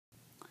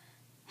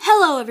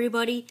Hello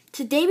everybody,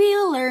 today we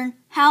will learn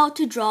how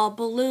to draw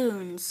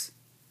balloons.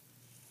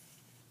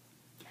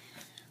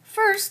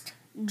 First,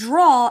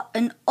 draw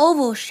an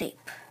oval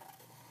shape.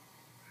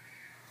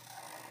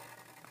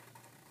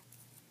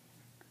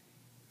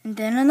 And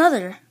then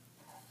another.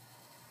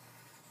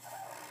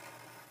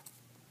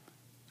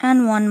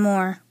 And one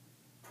more.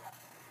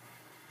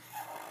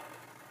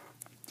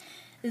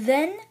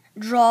 Then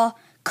draw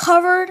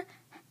covered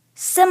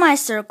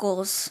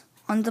semicircles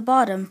on the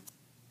bottom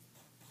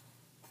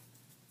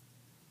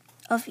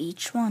of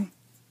each one.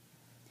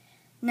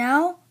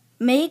 Now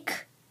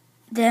make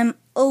them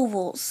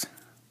ovals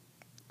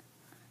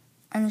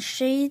and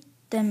shade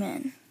them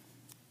in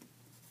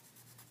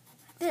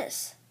like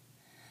this.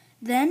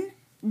 Then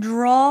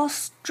draw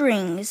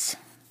strings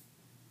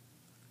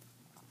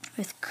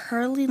with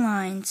curly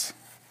lines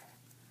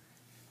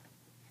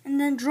and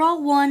then draw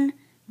one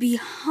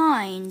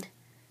behind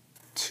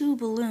two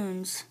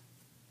balloons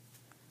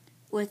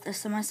with a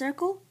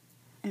semicircle,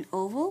 an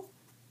oval,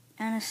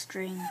 and a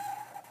string.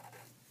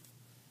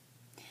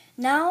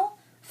 Now,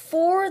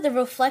 for the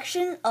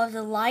reflection of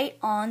the light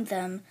on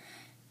them,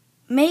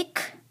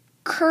 make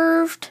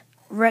curved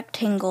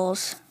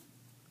rectangles.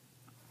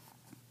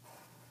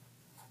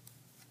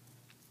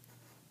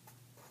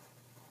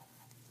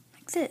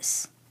 Like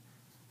this.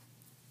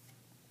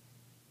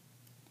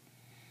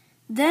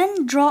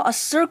 Then draw a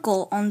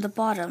circle on the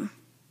bottom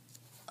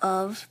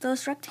of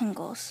those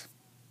rectangles.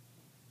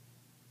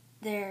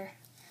 There.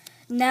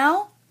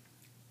 Now,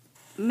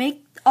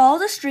 make all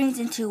the strings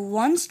into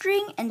one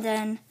string and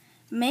then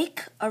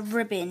make a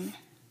ribbon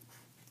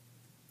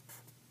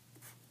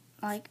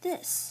like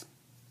this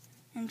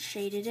and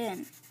shade it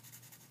in.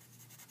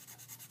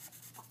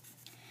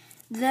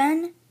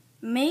 Then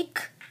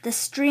make the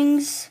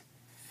strings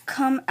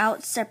come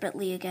out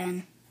separately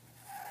again.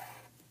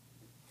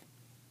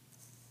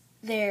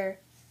 There.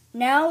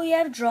 Now we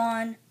have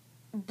drawn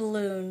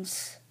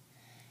balloons.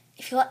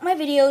 If you like my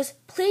videos,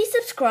 please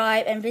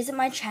subscribe and visit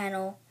my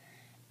channel.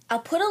 I'll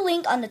put a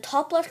link on the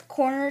top left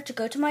corner to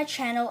go to my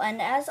channel,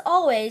 and as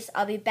always,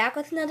 I'll be back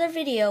with another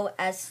video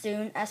as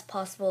soon as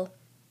possible.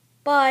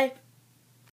 Bye!